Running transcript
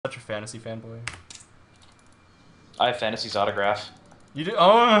Fantasy fanboy. I have Fantasy's autograph. You do?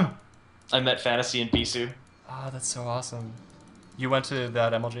 Oh! I met Fantasy in Pisu. Oh, that's so awesome. You went to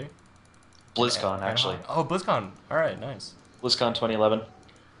that MLG? BlizzCon, actually. Oh, BlizzCon. Alright, nice. BlizzCon 2011.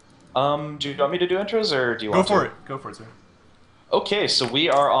 Do you want me to do intros, or do you want to? Go for it. Go for it, sir. Okay, so we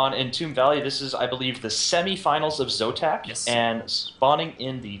are on Entomb Valley. This is, I believe, the semi-finals of Zotac. Yes. And spawning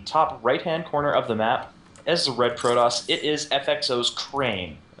in the top right-hand corner of the map as the red Protoss, it is FXO's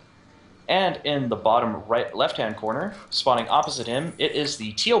Crane. And in the bottom right left-hand corner, spawning opposite him, it is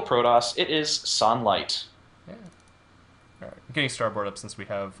the teal Protoss. It is SsonLight. Yeah. Alright, I'm getting starboard up since we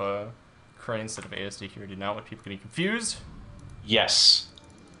have Crane instead of ASD here. Do not want people getting confused. Yes.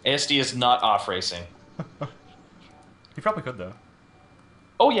 ASD is not off-racing. He probably could, though.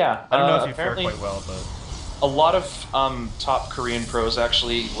 Oh, yeah. I don't know if you fare apparently quite well, but... A lot of top Korean pros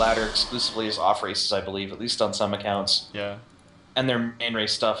actually ladder exclusively as off-races, I believe, at least on some accounts. Yeah. And their main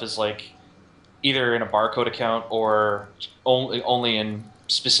race stuff is, like, either in a barcode account or only in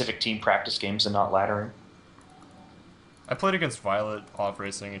specific team practice games and not laddering. I played against Violet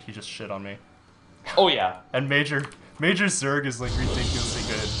off-racing, and he just shit on me. Oh, yeah. And Major Zerg is, like, ridiculously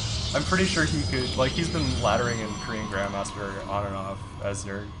good. I'm pretty sure he could, like, he's been laddering in Korean Grandmaster on and off as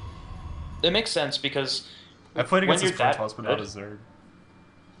Zerg. It makes sense because I played against his that Protoss, but not as Zerg.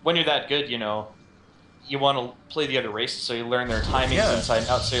 When you're that good, you know, you want to play the other races so you learn their timings inside and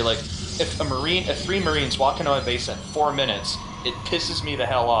out. So you're like, if three Marines walk into my base at 4 minutes, it pisses me the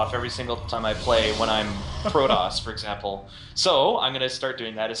hell off every single time I play when I'm Protoss, for example. So I'm going to start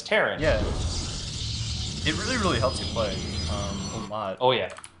doing that as Terran. Yeah. It really, really helps you play a lot. Oh,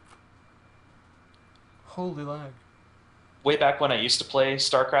 yeah. Holy lag. Way back when I used to play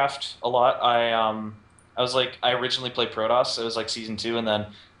StarCraft a lot, I originally played Protoss. It was like Season 2, and then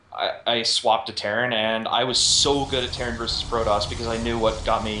I swapped to Terran, and I was so good at Terran versus Protoss because I knew what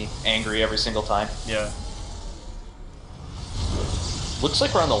got me angry every single time. Yeah. Looks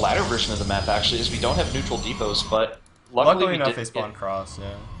like we're on the latter version of the map, actually, as we don't have neutral depots, but luckily enough they spawn cross,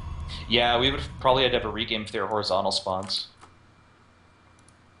 yeah. Yeah, we would probably had to have a regame if they were horizontal spawns.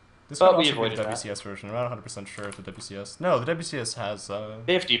 This but would we also be avoided the WCS version. I'm not 100% sure if the WCS... No, the WCS has...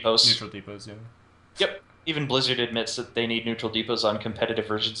 they have depots. Neutral depots, yeah. Yep. Even Blizzard admits that they need neutral depots on competitive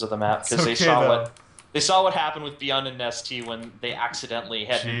versions of the map because okay, they saw what happened with Beyond and ST when they accidentally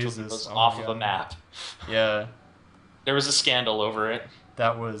had neutral depots off of a map. Yeah. There was a scandal over it.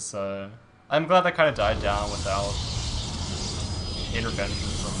 That was... I'm glad that kind of died down without intervention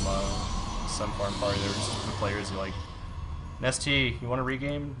from some farm party. There were just the players who like, Nesty, you want to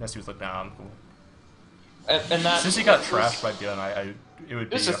regame? Nesty was like, nah, I'm cool. And that, since he got trashed by Beyond, it would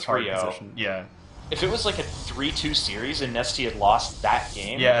be a hard 3-0. position. Yeah. If it was like a 3-2 series and Nesty had lost that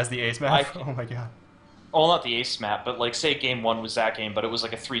game... Yeah, as the ace map? Oh my god. Well, not the ace map, but like say game 1 was that game, but it was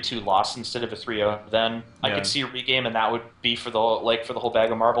like a 3-2 loss instead of a 3-0, then I could see a regame and that would be for the whole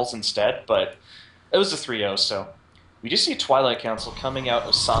bag of marbles instead, but it was a 3-0, so... We do see Twilight Council coming out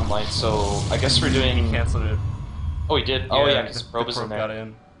of SsonLight, so I guess we're doing... He canceled it. Oh, he did? Oh yeah, because Probe is in there. Got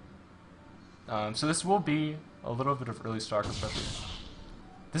in. So this will be a little bit of early Stalker pressure.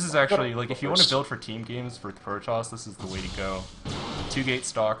 This is actually, like, if you want to build for team games for Protoss, this is the way to go. 2-gate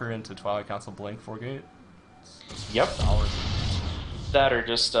Stalker into Twilight Council Blink 4-gate. Yep. That or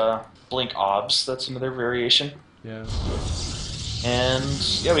just Blink Obs, that's another variation. Yeah. And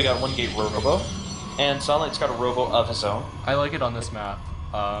yeah, we got 1-gate Robo. And SsonLight's got a Robo of his own. I like it on this map.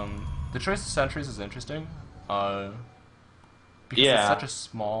 The choice of sentries is interesting. Because it's such a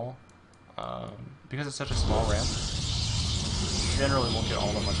small ramp. You generally won't get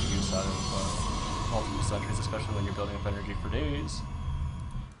all that much use out of multiple sentries, especially when you're building up energy for days.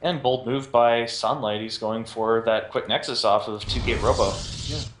 And bold move by SsonLight. He's going for that quick Nexus off of 2-gate Robo.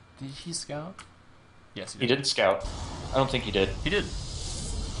 Yeah. Did he scout? Yes, he didn't scout. I don't think he did. He did.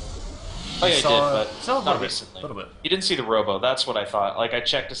 Oh yeah, he did, but not recently. A little bit. He didn't see the Robo. That's what I thought. Like, I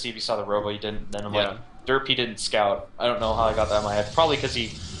checked to see if he saw the Robo. He didn't. Then I'm like, derp, he didn't scout. I don't know how I got that in my head. Probably because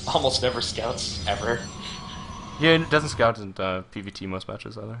he almost never scouts, ever. Yeah, it doesn't scout in PvT most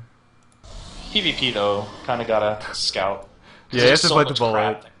matches, either. PvP, though, kind of gotta scout. Yeah, you have to play the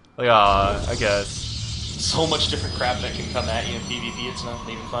bullet. Like, I guess. So much different crap that can come at you in PvP, it's not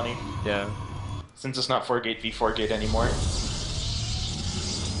even funny. Yeah. Since it's not 4-gate v 4-gate anymore.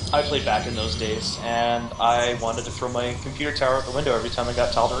 I played back in those days, and I wanted to throw my computer tower out the window every time I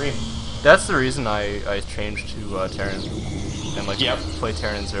got Tal'Darim. That's the reason I changed to Terran, and like play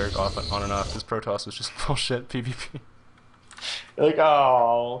Terran and Zerg on and off, because Protoss was just bullshit PvP. Like,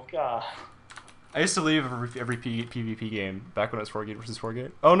 oh, God. I used to leave every PvP game, back when it was 4-gate versus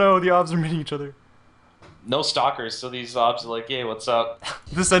 4-gate. Oh no, the obs are meeting each other. No stalkers, so these obs are like, hey, what's up?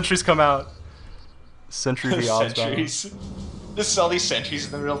 The sentries come out. Sentry v obs battle. Sentries. This is all these sentries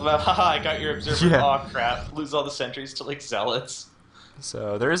in the middle of the map. Haha, I got your observer. Yeah. Aw, crap. Lose all the sentries to, like, zealots.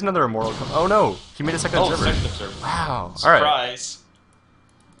 So there is another immortal. Oh no, he made a second observer. Second observer. Wow. Surprise. All right.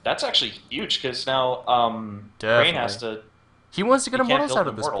 That's actually huge, because now Crane has to... He wants to get He can't immortals build out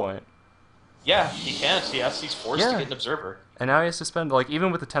at this immortal. point. Yeah, he can't. He's forced to get an observer. And now he has to spend, like,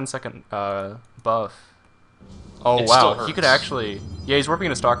 even with the 10-second buff. Oh, It wow. still He could hurts. actually... Yeah, he's warping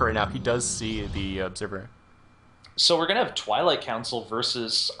in a stalker right now. He does see the observer. So we're going to have Twilight Council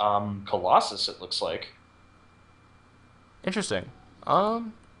versus Colossus, it looks like. Interesting.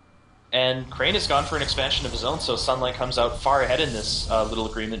 And Crane has gone for an expansion of his own, so SsonLight comes out far ahead in this little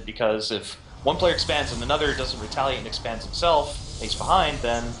agreement, because if one player expands and another doesn't retaliate and expands himself, and he's behind,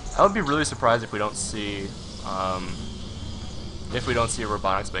 then... I would be really surprised if we don't see... a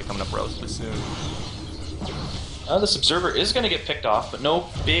robotics bay coming up relatively soon. This observer is going to get picked off, but no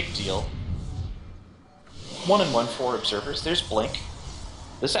big deal. 1-1 for observers. There's Blink.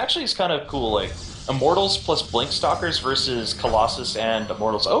 This actually is kind of cool, like Immortals plus Blink Stalkers versus Colossus and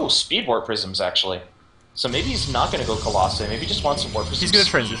Immortals. Oh, Speed Warp Prisms, actually. So maybe he's not going to go Colossus, maybe he just wants some Warp Prisms. He's going to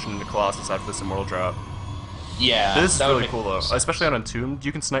transition into Colossus after this immortal drop. Yeah, This is that would really make cool, though. sense. Especially on Entombed,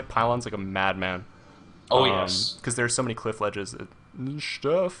 you can snipe pylons like a madman. Oh, yes. Because there's so many cliff ledges and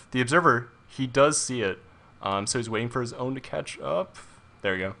stuff. The Observer, he does see it. So he's waiting for his own to catch up.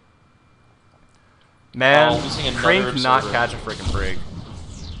 There you go. Man, losing another Crane cannot observer. catch a freaking brig.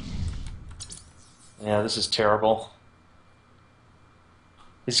 Yeah, this is terrible.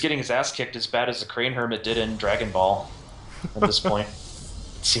 He's getting his ass kicked as bad as the Crane Hermit did in Dragon Ball at this point.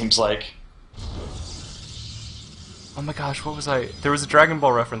 It seems like. Oh my gosh, what was I... There was a Dragon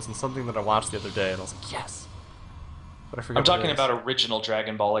Ball reference in something that I watched the other day, and I was like, yes! But I forget I'm what talking it is. about original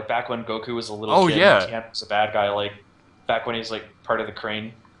Dragon Ball, like back when Goku was a little Oh, kid yeah. and Tien was a bad guy, like back when he was like part of the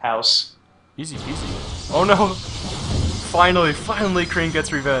Crane house. Easy peasy. Oh no! Finally Crane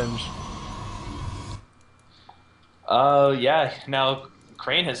gets revenge. Yeah, now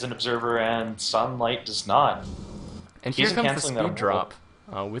Crane has an observer and SsonLight does not. And He here isn't comes the canceling that speed drop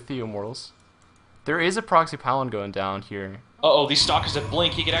with the Immortals. There is a proxy pylon going down here. Uh-oh, these stalkers have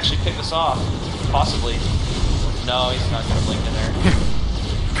Blink, he could actually pick this off. Possibly. No, he's not gonna Blink in there.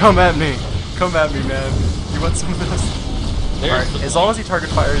 Come at me, man. You want some of this? There's Alright, the as long as he target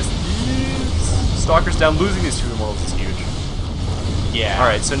fires these stalkers down, losing these two Immortals is huge. Yeah.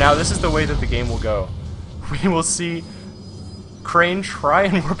 Alright, so now this is the way that the game will go. We will see Crane try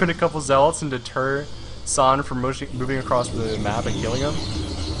and warp in a couple Zealots and deter Son from moving across the map and killing him.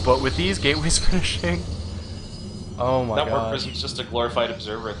 But with these gateways finishing... Oh my god. That Warp Prism's just a glorified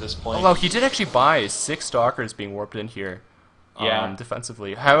observer at this point. Although he did actually buy 6 Stalkers being warped in here. Yeah.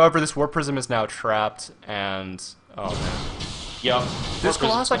 Defensively. However, this Warp Prism is now trapped and... Oh man. Yep. There's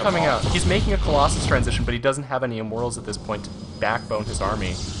Colossi coming out. He's making a Colossus transition, but he doesn't have any Immortals at this point to backbone his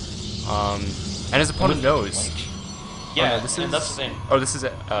army. And his opponent knows. Yeah, Oh, no, this and is... that's the thing. Oh, this is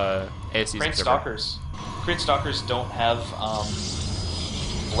ASC's Crane observer. Stalkers. Crane Stalkers don't have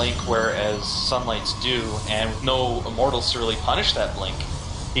Blink, whereas SsonLights do, and with no Immortals to really punish that Blink,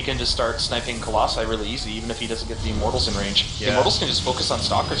 he can just start sniping Colossi really easy, even if he doesn't get the Immortals in range. Yeah. The Immortals can just focus on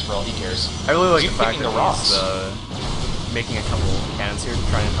Stalkers for all he cares. I really like the He's fact picking that the rocks. he's making a couple cannons here to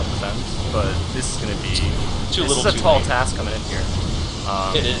try and help defend, but this is going to be... Too this little, is a too tall late. task coming in here.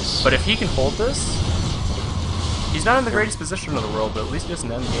 It is. But if he can hold this, he's not in the greatest position in the world, but at least he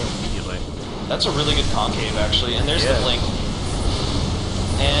doesn't end the game immediately. That's a really good concave, actually, and there's the Blink.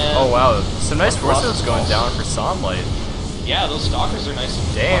 And Oh wow, some nice Colossus forces going falls. down for SsonLight. yeah, those Stalkers are nice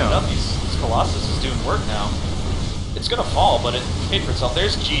and Damn. plugged up. These Colossus is doing work now. It's gonna fall, but it paid for itself.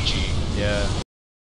 There's GG. Yeah.